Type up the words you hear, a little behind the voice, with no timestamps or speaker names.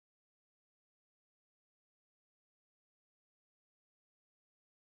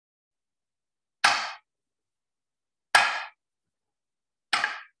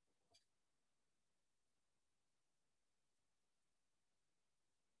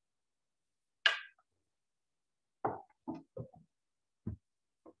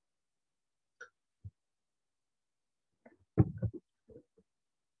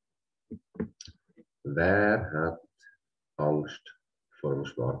Wer hat Angst vor dem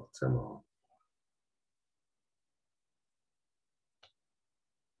schwarzen Mann?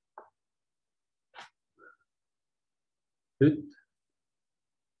 Heute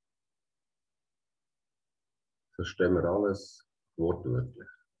verstehen wir alles wortwörtlich.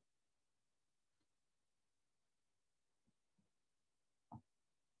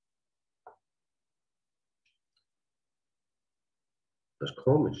 Das ist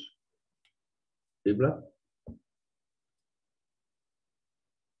komisch. Bibel.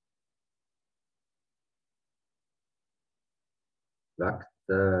 Wegen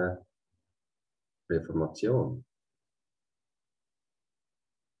der Reformation.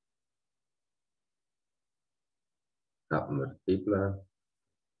 Hat man die Bibel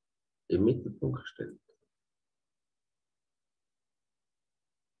im Mittelpunkt gestellt.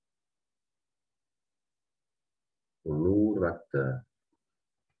 Und nur wegen der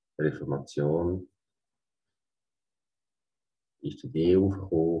Reformation ist die Idee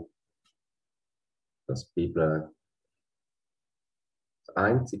aufgekommen, dass die Bibel das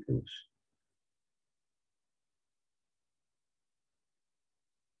Einzige ist.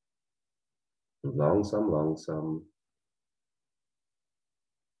 Und langsam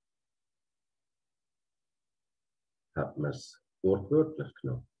hat man es wortwörtlich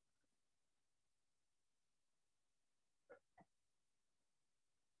genommen.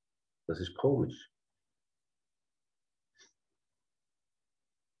 Das ist komisch.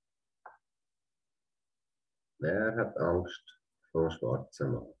 Wer hat Angst vor dem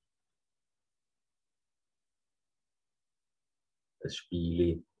schwarzen Mann? Ein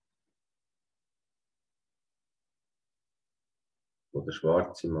Spiel, wo der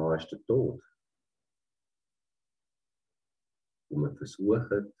schwarze Mann ist der Tod. Und wir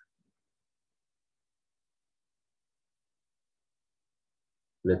versuchen,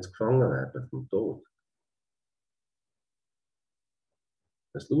 nicht zu gefangen werden vom Tod.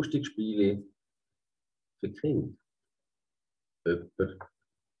 Ein lustiges Spiel für Kinder. Jemand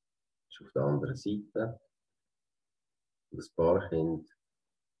ist auf der anderen Seite und ein paar Kinder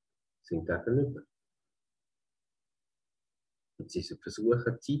sind gegenüber. Und sie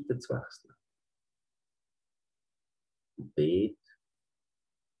versuchen, die Zeiten zu wechseln. Und beide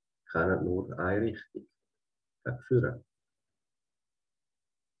kennen nur eine Richtung, gegen vorne.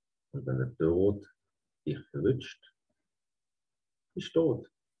 Und wenn der Tod dich verwünscht, bist du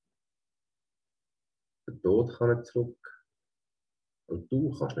tot. Der Tod kann nicht zurück und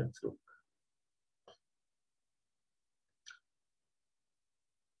du kannst nicht zurück.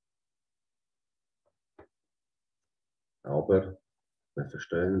 Aber wir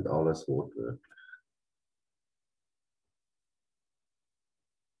verstehen alles wortwörtlich.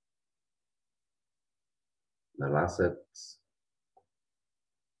 Wir lesen es,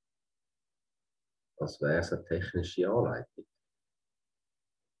 als wäre es eine technische Anleitung.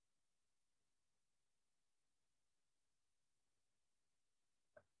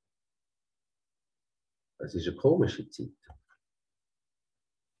 Es ist eine komische Zeit.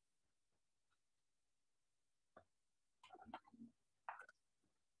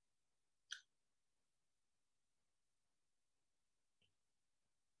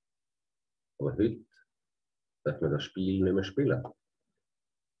 Aber heute darf man das Spiel nicht mehr spielen.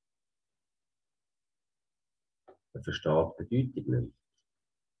 Man versteht die Bedeutung nicht.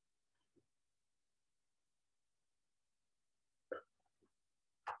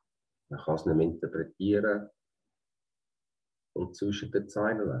 Man kann es nicht mehr interpretieren und zwischen den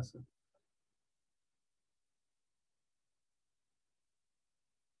Zeilen lesen.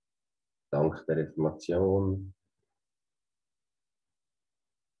 Dank der Reformation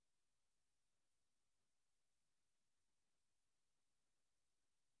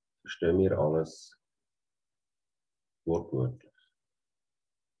verstehen wir alles wortwörtlich.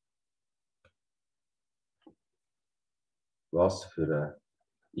 Was für eine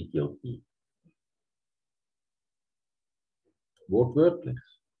Idiotie. Wortwörtlich.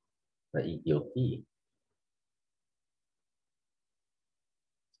 Eine Idiotie.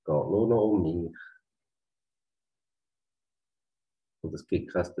 Es geht nur noch um mich. Und es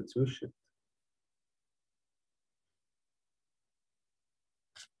gibt keins dazwischen.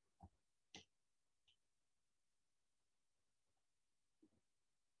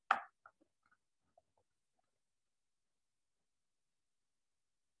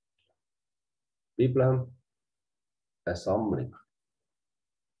 Die Bibel, eine Sammlung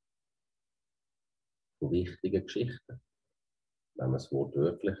von wichtigen Geschichten. Wenn man es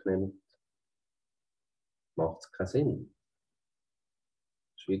wortwörtlich nimmt, macht es keinen Sinn.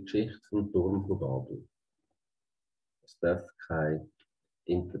 Es ist wie die Geschichte vom Turm von Babel. Es darf keine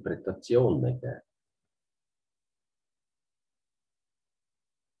Interpretation mehr geben.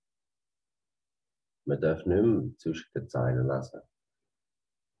 Man darf nicht mehr zwischen den Zeilen lesen.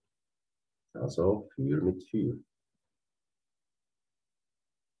 Also Feuer mit Feuer.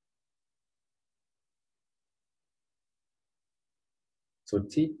 Zur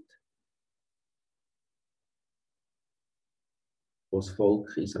Zeit, wo das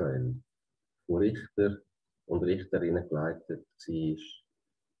Volk Israel von Richter und Richterinnen geleitet war,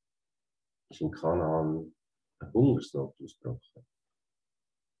 ist in Kanaan eine Hungersnot ausgebrochen.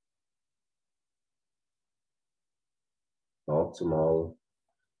 Dazumal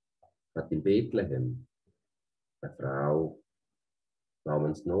hat in Bethlehem eine Frau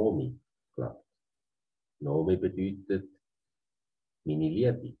namens Nomi gelebt. Nomi bedeutet meine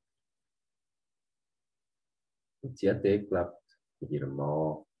Liebe. Und sie hat dort gelebt mit ihrem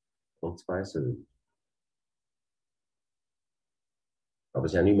Mann und 2 Söhnen. Aber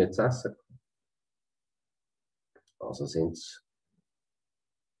sie haben nicht mehr zu essen gehabt. Also sind sie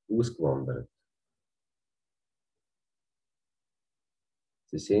ausgewandert.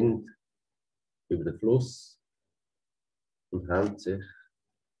 Sie sind über den Fluss und haben sich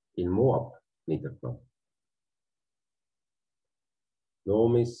in Moab niedergelassen.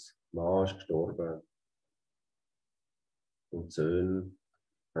 Nomis Mann ist gestorben und die Söhne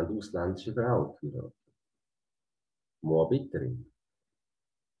haben ausländische Frauen geheiratet. Moabiterin.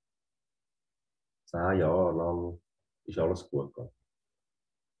 10 Jahre lang ist alles gut gegangen.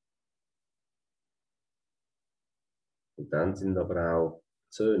 Und dann sind aber auch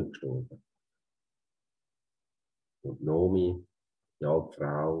die Söhne gestorben. Und Nomi, die alte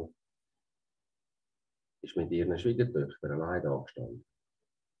Frau, ist mit ihren Schwiegertöchtern allein angestanden.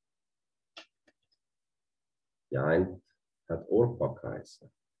 Die eine hat Orpa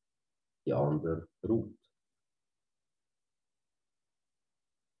geheißen, die andere Ruth.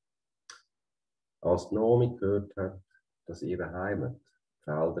 Als Nomi gehört hat, dass ihre Heimat, die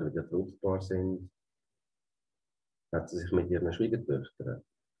Felder wieder fruchtbar sind, hat sie sich mit ihren Schwiegertöchtern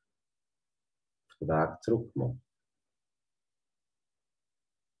auf den Weg zurückgemacht.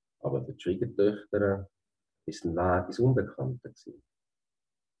 Aber für die Schwiegertöchter ist ein Weg ins Unbekannte gewesen,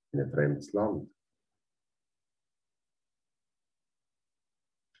 in ein fremdes Land.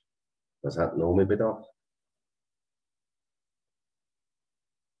 Das hat Nomi bedacht.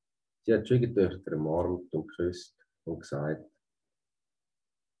 Sie hat die Schwiegertöchter umarmt und geküsst und gesagt,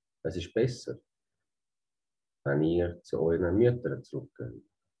 es ist besser, wenn ihr zu euren Müttern zurückgeht.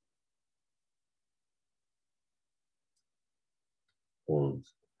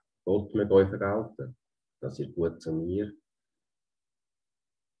 Und Gott möge euch vergelten, dass ihr gut zu mir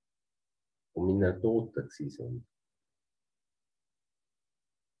und meinen Toten gewesen sind.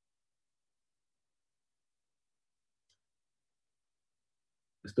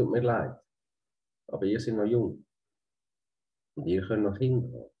 Es tut mir leid, aber ihr seid noch jung und ihr könnt noch Kinder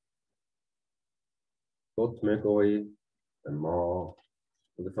haben. Gott möge euch einen Mann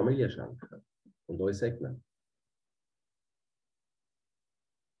und eine Familie schenken und euch segnen.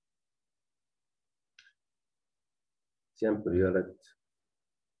 Sie haben brüllt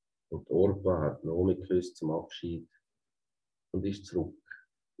und Orpa hat Nomi geküsst zum Abschied und ist zurück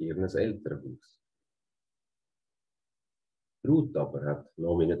in ihr Elternhaus. Ruth aber hat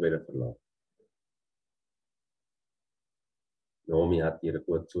Nomi nicht verlassen. Nomi hat ihr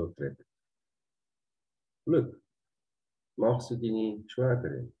gut zugeredet. Glück, machst du deine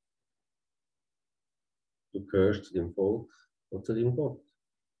Schwägerin. Du gehörst zu dem Volk und zu dem Gott.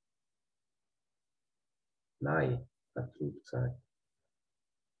 Nein, hat Ruth gesagt.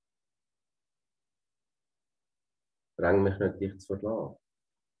 Dräng mich nicht, dich zu verlassen.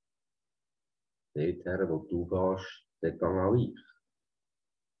 Dorthin, wo du gehst, dort gehe auch ich.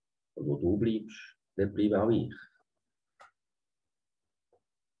 Und wo du bleibst, dort bleibe auch ich.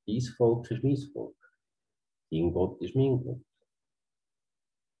 Dein Volk ist mein Volk. Dein Gott ist mein Gott.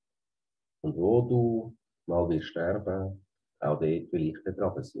 Und wo du mal wirst sterben, auch dort will ich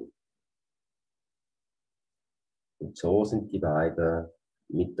dran sein. Und so sind die beiden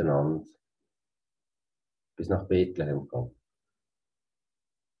miteinander bis nach Bethlehem gegangen.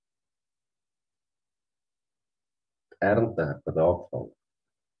 Die Ernte hat gerade angefangen.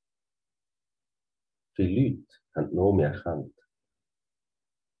 Viele Leute haben Nomi erkannt,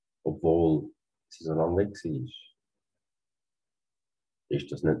 obwohl sie so lange weg war.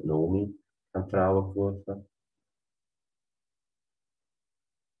 Ist das nicht Nomi, haben die Frauen gerufen?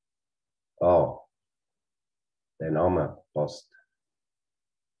 Ah, der Name passt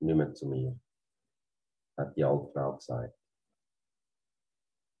nicht mehr zu mir, hat die alte Frau gesagt.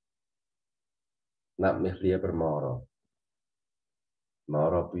 Nennt mich lieber Mara.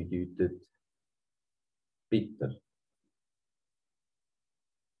 Mara bedeutet bitter.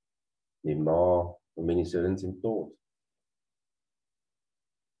 Mein Mann Und meine Söhne sind tot.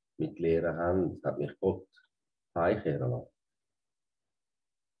 Mit leeren Händen hat mich Gott heimkehren lassen.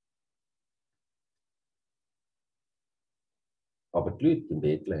 Aber die Leute in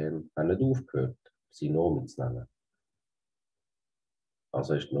Bethlehem haben nicht aufgehört, sie Nomi zu nennen.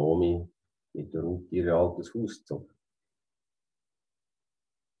 Also ist Nomi mit der Ruth in ihr altes Haus gezogen.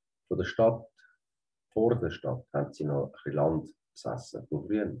 Von der Stadt, vor der Stadt, haben sie noch ein bisschen Land besessen, von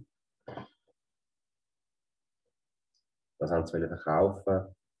früher. Das haben sie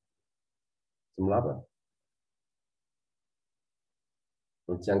verkaufen zum Leben.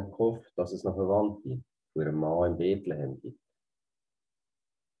 Und sie haben gehofft, dass es noch Verwandte für ihren Mann in Bethlehem gibt.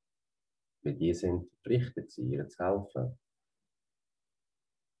 Weil die sind verpflichtet, ihr zu helfen.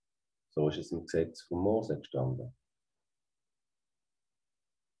 So ist es im Gesetz von Mose gestanden.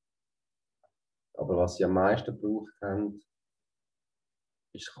 Aber was sie am meisten gebraucht haben,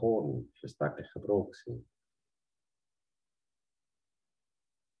 ist Korn für das tägliche Brot.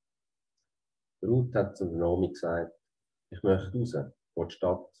 Ruth hat zu Naomi gesagt, ich möchte raus vor die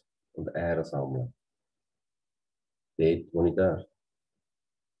Stadt und Ähren sammeln. Dort, wo ich darf.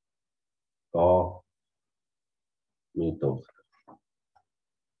 Geh, meine Tochter.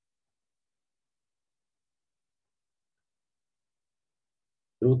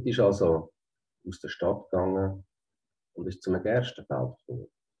 Ruth ist also aus der Stadt gegangen und ist zu einem Gerstenfeld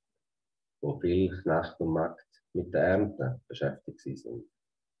gekommen, wo viele Knechte und Mägde mit der Ernte beschäftigt sind.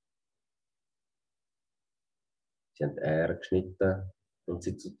 Sie haben die Ähren geschnitten und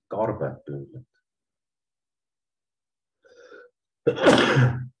sie zu Garben gebündelt.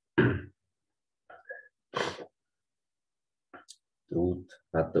 Ruth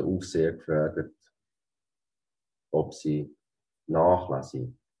hat den Aufseher gefragt, ob sie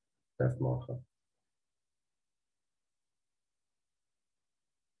Nachlese machen darf.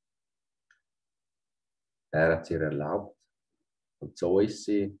 Er hat es ihr erlaubt und so ist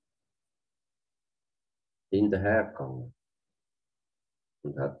sie hinterhergegangen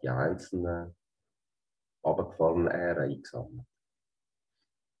und hat die einzelnen abgefallenen Ähren eingesammelt.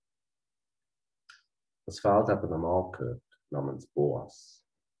 Das Feld hat einem Mann gehört, namens Boas,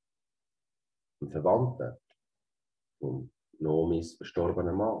 ein Verwandter von Nomis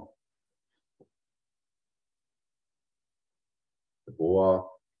verstorbenen Mann. Der Boas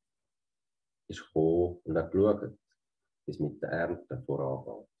ist gekommen und hat geschaut, wie es mit der Ernte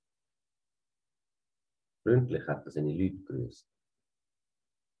vorangeht. Freundlich hat er seine Leute gegrüßt.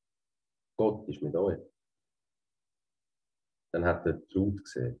 Gott ist mit euch. Dann hat er die Ruth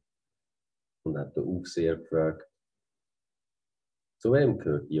gesehen und hat den Aufseher gefragt, zu wem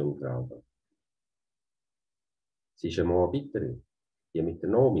gehört die Jungfrau? Sie ist eine Moabiterin, die mit der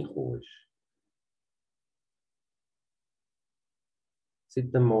Naomi gekommen ist.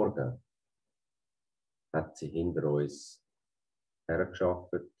 Seit dem Morgen hat sie hinter uns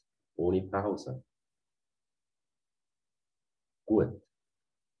hergeschafft, ohne Pause. Gut,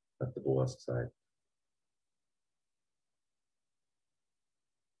 hat der Boas gesagt.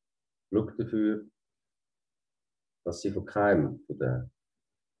 Schau dafür, dass sie von keinem von den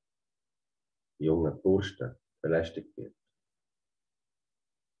jungen Burschen belästigt wird.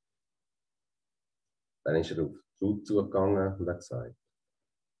 Dann ist er auf die Ruth zugegangen und hat gesagt,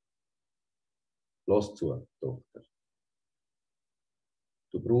 los zu, Tochter.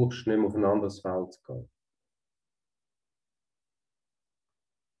 Du brauchst nicht mehr auf ein anderes Feld zu gehen.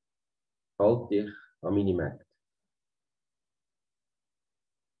 Halt dich an meine Mägde.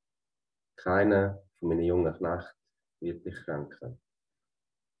 Keiner von meinen jungen Knechten wird dich kränken.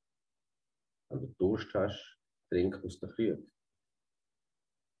 Wenn du Durst hast, trink aus der Kühe.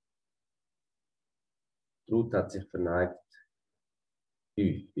 Ruth hat sich verneigt,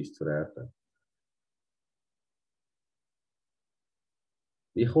 tief bis zur Erde.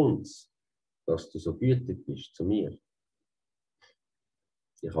 Wie kommt's, dass du so gütig bist zu mir?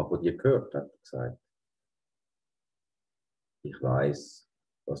 Ich habe von dir gehört, hat er gesagt. Ich weiss,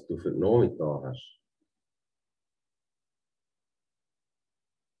 was du für Naomi da hast.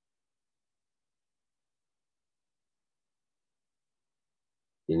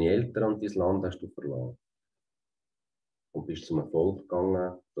 Deine Eltern und dein Land hast du verloren. Und bist zum Volk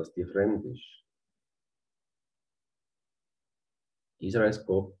gegangen, das dir fremd ist. Israels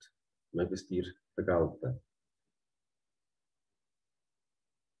Gott möge es dir vergelten.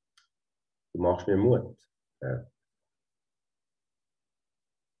 Du machst mir Mut, Herr.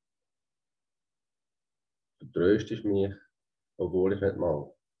 Du tröstest mich, obwohl ich nicht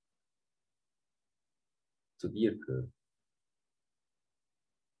mal zu dir gehöre.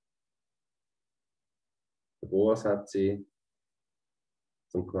 Der Boas hat sie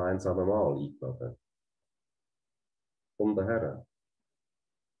zum gemeinsamen Mahl eingeladen. Komm daher.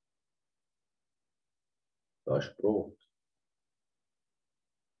 Da ist Brot.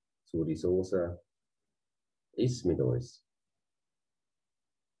 Saure Soße. Iss mit uns.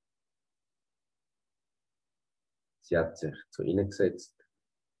 Sie hat sich zu ihnen gesetzt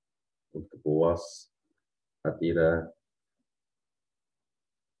und der Boas hat ihr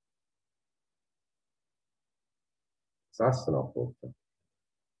das Essen angeboten.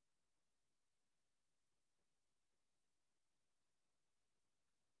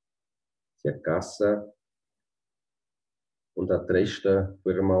 Sie hat gegessen und hat die Reste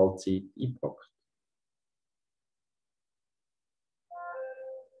für ihre Mahlzeit eingepackt.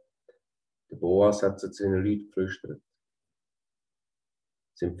 Der Boas hat zu seinen Leuten geflüstert.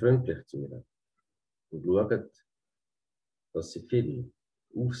 Sind freundlich zu ihr und schauen, dass sie viel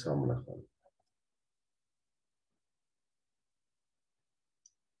aufsammeln kann.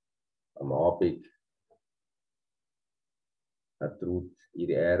 Am Abend hat Ruth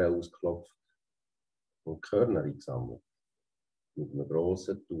ihre Ähre ausgeklopft und Körner eingesammelt. Mit einem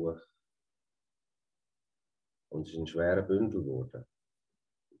grossen Tuch. Und es ist ein schwerer Bündel geworden.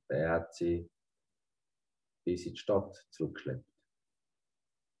 Den hat sie bis in die Stadt zurückgeschleppt.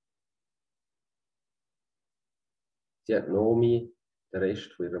 Sie hat Nomi den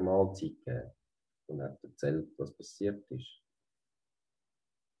Rest von ihrer Mahlzeit gegeben und hat erzählt, was passiert ist.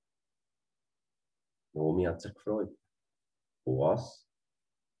 Nomi hat sich gefreut. Was?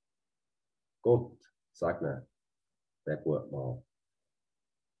 Gott segne den guten Mann.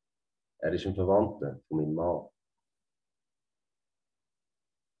 Er ist ein Verwandter von meinem Mann.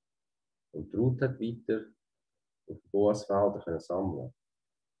 Und Ruth hat weiter auf den Boasfeldern sammeln.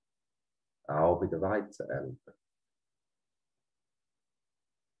 Auch bei der Weizenernte.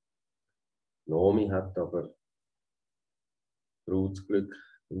 Nomi hat aber Ruths Glück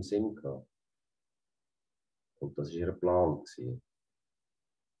im Sinn gehabt. Und das war ihr Plan.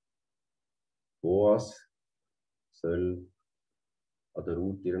 Boas soll an der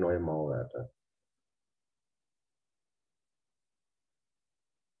Ruth ihr neuer Mann werden.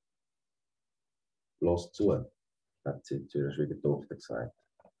 Los zu, hat sie zu ihrer Schwiegertochter gesagt.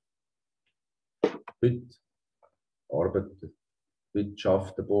 Heute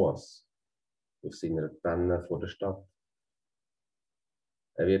schafft der Boas auf seiner Tenne vor der Stadt.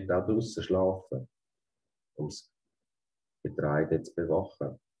 Er wird auch draussen schlafen, um das Getreide zu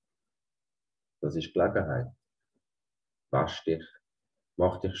bewachen. Das ist Gelegenheit. Wasch dich,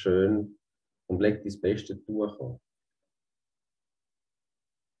 mach dich schön und leg dein beste Tuch an.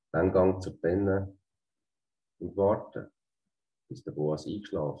 Dann gang zur Tenne und warte, bis der Boas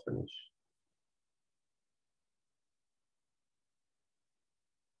eingeschlafen ist.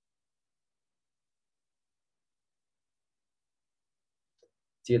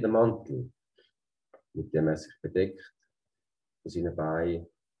 Zieh den Mantel, mit dem er sich bedeckt, von seinen Beinen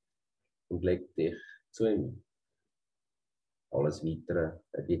und leg dich zu ihm. Alles Weitere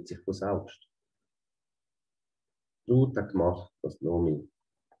ergibt sich von selbst. Ruth hat gemacht, was Nomi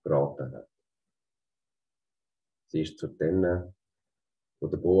geraten hat. Sie ist zur Tenne, wo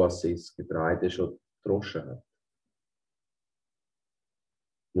der Boas sein Getreide schon gedroschen hat.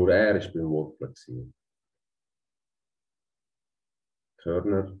 Nur er war beim Wurzeln.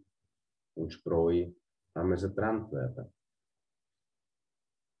 Körner und Spreu müssen getrennt werden.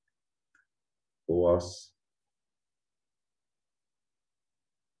 Boas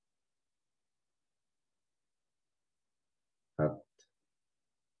hat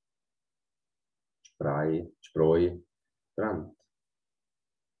Spreu getrennt.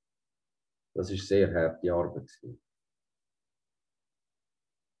 Das war sehr harte Arbeit.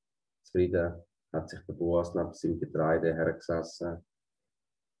 Zufrieden hat sich der Boas neben seinem Getreide hergesessen,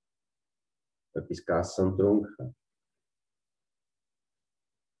 etwas gegessen und getrunken.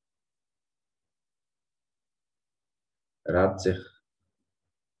 Er hat sich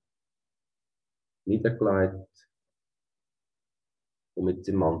niedergelegt und mit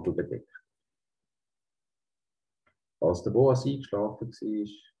seinem Mantel bedeckt. Als der Boas eingeschlafen war,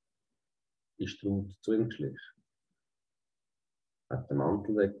 ist Ruth zu ihm geschlichen, hat den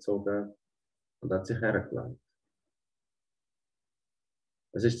Mantel weggezogen und hat sich hergelegt.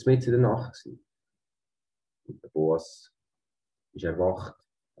 Es war mitten in der Nacht. Und der Boas ist erwacht,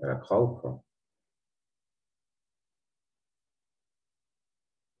 er hat kalt gehabt.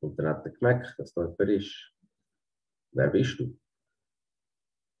 Und dann hat er gemerkt, dass da jemand ist. Wer bist du?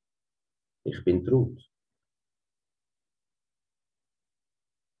 Ich bin Ruth,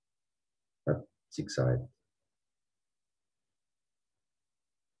 hat sie gesagt.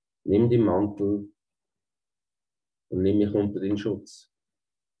 Nimm den Mantel und nimm mich unter den Schutz.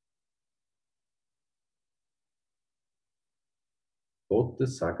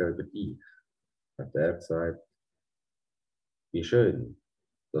 Gottes Sagen über dich, hat er gesagt, wie schön,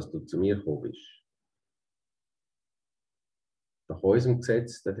 dass du zu mir gekommen bist. Nach unserem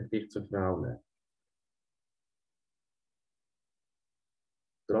Gesetz darf ich dich zur Frau nehmen.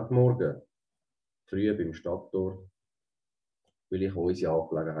 Gerade morgen, früh beim Stadttor, will ich unsere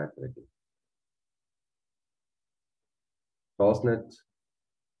Angelegenheit regeln. Falls nicht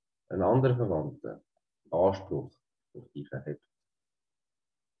ein anderer Verwandter Anspruch auf dich erhebt,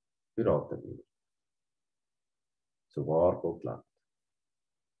 heiraten wir. So wahr Gott lebt.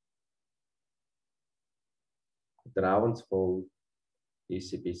 Vertrauensvoll ist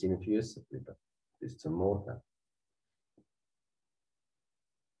sie bis in die Füße geblieben, bis zum Morgen.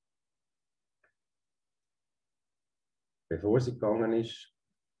 Bevor sie gegangen ist,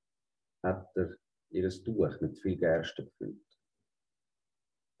 hat er ihr Tuch mit viel Gerste gefüllt,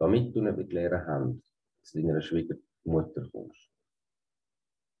 damit du nicht mit leeren Händen zu deiner Schwiegermutter kommst.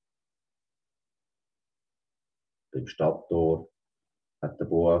 Beim Stadttor hat der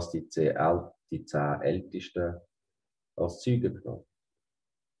Boas die 10 Ältesten als Zeugen genommen,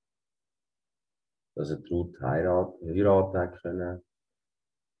 dass er Ruth heiraten können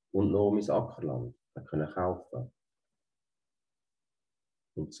und noch mein Ackerland können kaufen.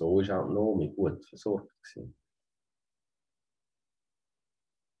 Und so ist auch Naomi gut versorgt gewesen.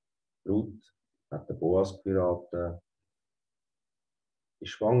 Ruth hat den Boas geheiratet,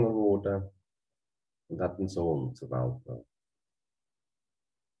 ist schwanger geworden und hat einen Sohn zur Welt gebracht.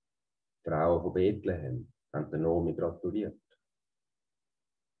 Die Frauen von Bethlehem haben der Naomi gratuliert.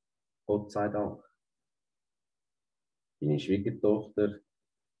 Gott sei Dank. Deine Schwiegertochter,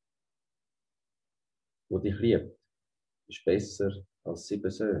 die dich liebt, ist besser als 7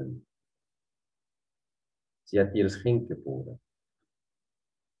 Söhne. Sie hat ihr ein Kind geboren.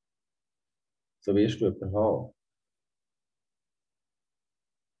 So wirst du jemanden haben.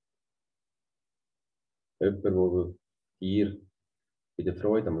 Jemand, der dir wieder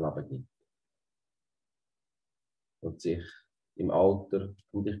Freude am Leben gibt. Und sich im Alter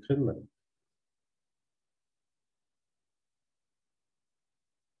um dich kümmert.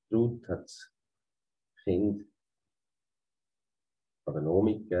 Ruth hat das Kind an der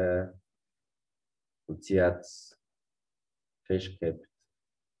Naomi gegeben und sie hat es festgehabt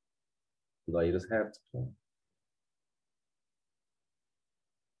und an ihr Herz genommen.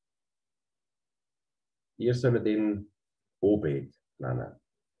 Ihr sollt ihn Obed nennen,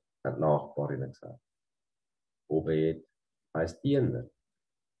 hat die Nachbarin gesagt. Obed heisst Diener,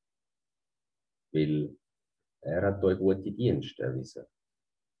 weil er hat euch gute Dienste erwiesen.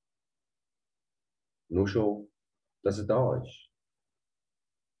 Nur schon, dass er da ist.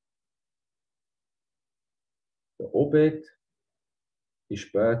 Der Obed war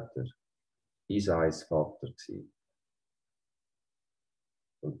später Isais Vater gewesen.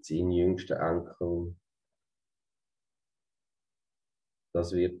 Und sein jüngster Enkel,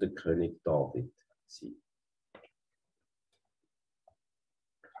 das wird der König David sein.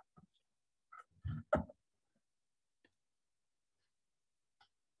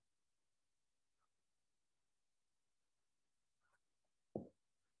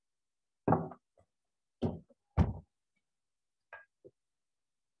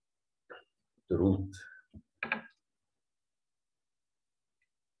 Der Ruth.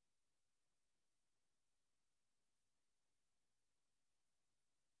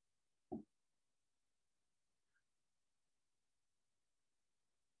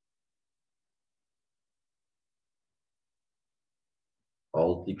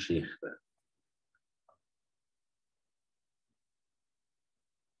 Alte Geschichten.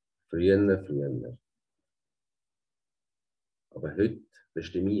 Früher. Aber heute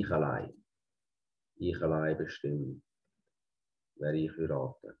bestimme ich allein. Ich allein bestimme, wer ich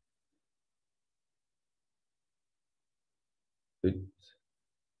heirate. Heute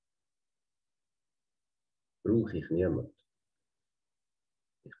brauche ich niemanden.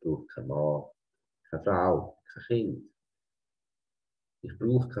 Ich brauche keinen Mann, keine Frau, kein Kind. Ich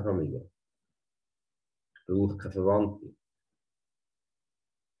brauche keine Familie. Ich brauche keine Verwandte.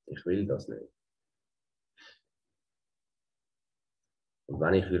 Ich will das nicht. Und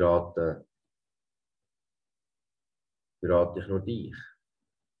wenn ich heirate, heirate ich nur dich.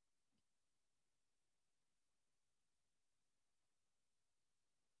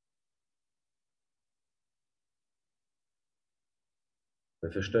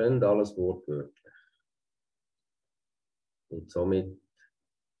 Wir verstehen alles wortwörtlich. Und somit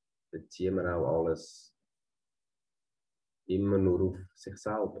beziehen wir auch alles immer nur auf sich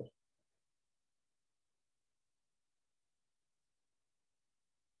selber.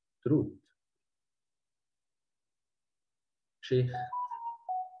 Ruth. Geschichte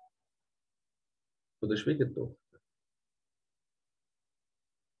von der Schwiegertochter.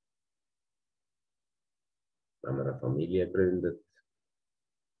 Wenn man eine Familie gründet,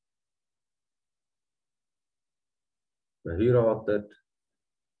 man heiratet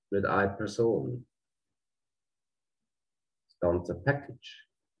nicht eine Person. Das ganze Package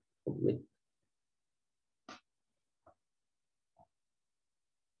kommt mit.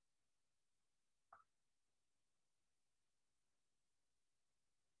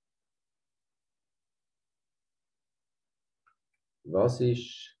 Was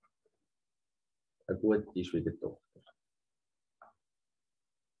ist eine gute Schwiegertochter?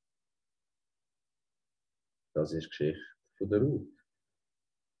 Das ist die Geschichte von der Ruth.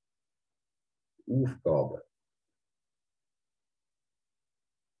 Aufgaben.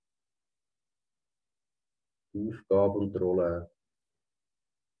 Aufgabe und Rolle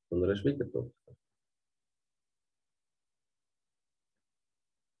von einer Schwiegertochter.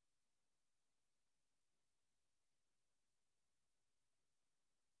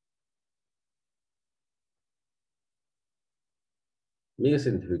 Wir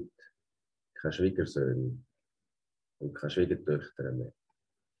sind heute keine Schwiegersöhne und keine Schwiegertöchter mehr.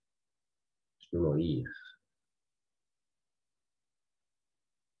 Das ist nur noch ich.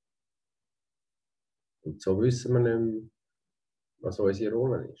 Und so wissen wir nicht mehr, was unsere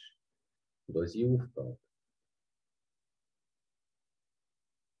Rolle ist und unsere Aufgabe.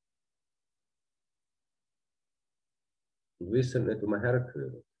 Und wissen nicht, wo wir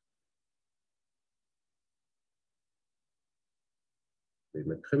hergehören. Weil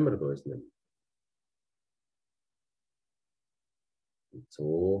wir kümmern uns nicht mehr. Und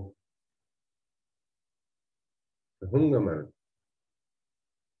so verhungern wir.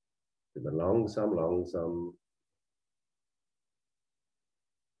 Weil wir langsam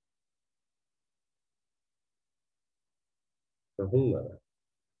verhungern.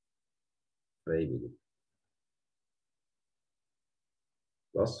 Freiwillig.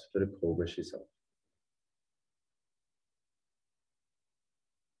 Was für eine komische Sache.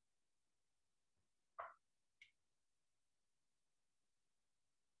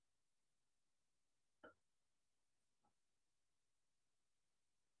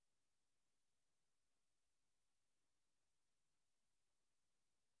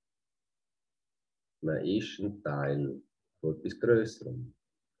 Man ist ein Teil von etwas Größerem,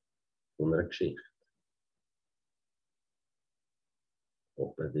 von einer Geschichte.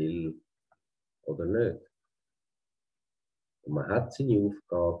 Ob man will oder nicht. Und man hat seine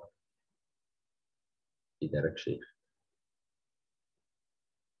Aufgabe in dieser Geschichte.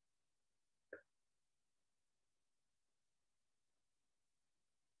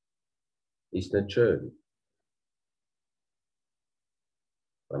 Ist nicht schön,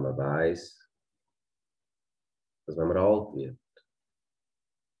 wenn man weiß, dass wenn man alt wird,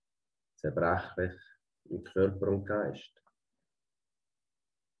 zerbrechlich im Körper und Geist,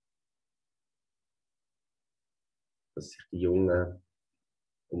 dass sich die Jungen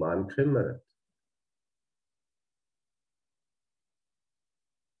um einen kümmern.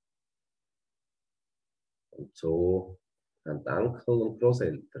 Und so haben die Enkel und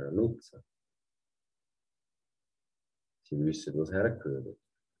Großeltern einen Nutzen. Sie wissen, wo es hergehört.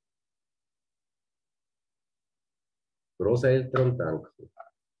 Großeltern und Enkel.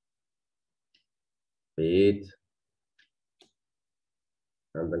 Beide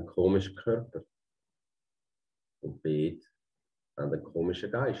haben einen komischen Körper. Und beide haben einen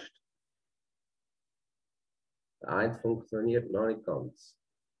komischen Geist. Der eine funktioniert noch nicht ganz.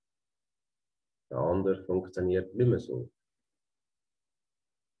 Der andere funktioniert nicht mehr so.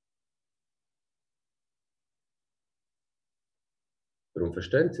 Darum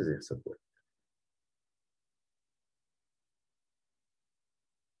verstehen sie sich so gut.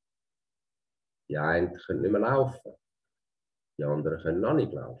 Die einen können nicht mehr laufen. Die anderen können noch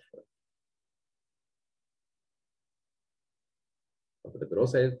nicht laufen. Aber den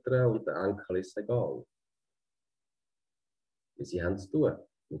Großeltern und den Enkeln ist es egal. Weil sie haben zu tun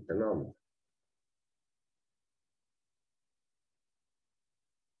miteinander.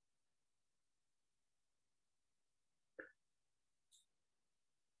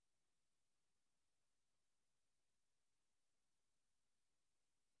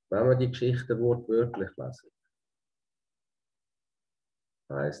 Wenn wir die Geschichte wortwörtlich lesen,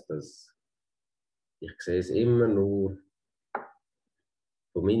 heisst das, ich sehe es immer nur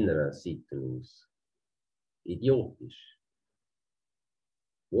von meiner Seite aus. Idiotisch.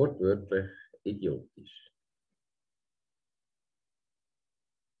 Wortwörtlich idiotisch.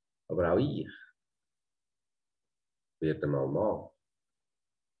 Aber auch ich werde mal Mann.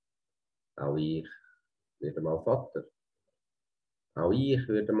 Auch ich werde mal Vater. Auch ich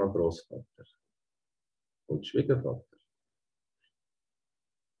werde mal Großvater. und Schwiegertochter.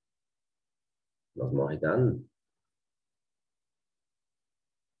 Was mache ich dann?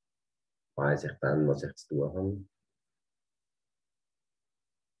 Weiss ich dann, was ich zu tun habe?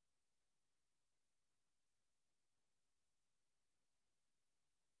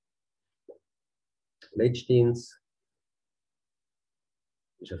 Letztens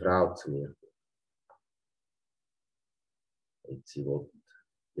ist eine Frau zu mir und sie will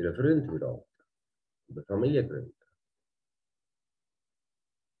ihren Freund heiraten und eine Familie gründen.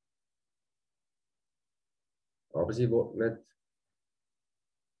 Aber sie will nicht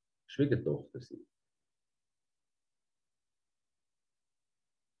Schwiegertochter sein.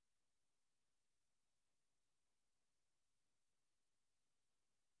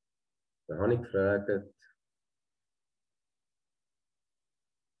 Dann habe ich gefragt,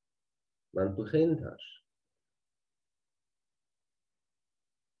 wenn du Kind hast,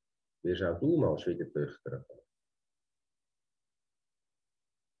 wirst auch du mal Schwiegertöchter haben.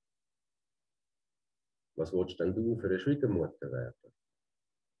 Was willst denn du für eine Schwiegermutter werden?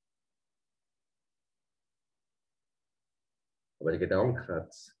 Aber der Gedanke hat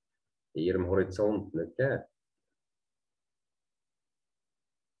es in ihrem Horizont nicht gegeben.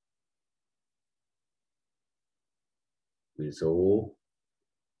 Wieso?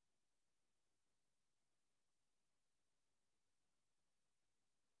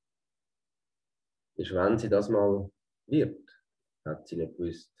 Ist, wenn sie das mal wird, hat sie nicht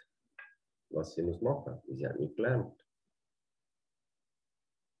gewusst, was sie machen muss. Sie hat nicht gelernt.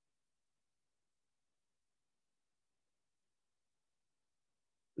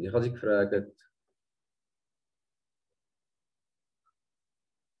 Und ich habe sie gefragt,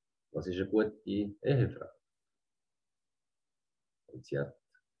 was ist eine gute Ehefrau? Und sie hat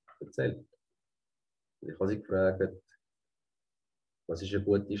erzählt. Und ich habe sie gefragt, was ist eine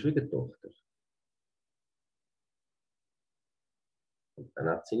gute Schwiegertochter? Und dann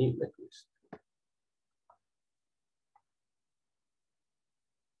hat sie nichts mehr gewusst.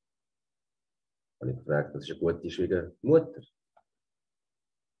 Und ich habe gefragt, was ist eine gute Schwiegermutter?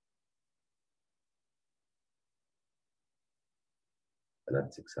 Dann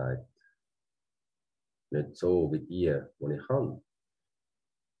hat sie gesagt, nicht so wie die ich kann.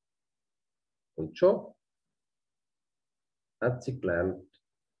 Und schon hat sie gelernt,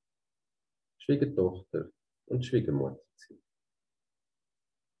 Schwiegertochter und Schwiegermutter zu sein.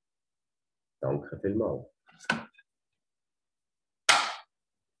 Danke vielmals.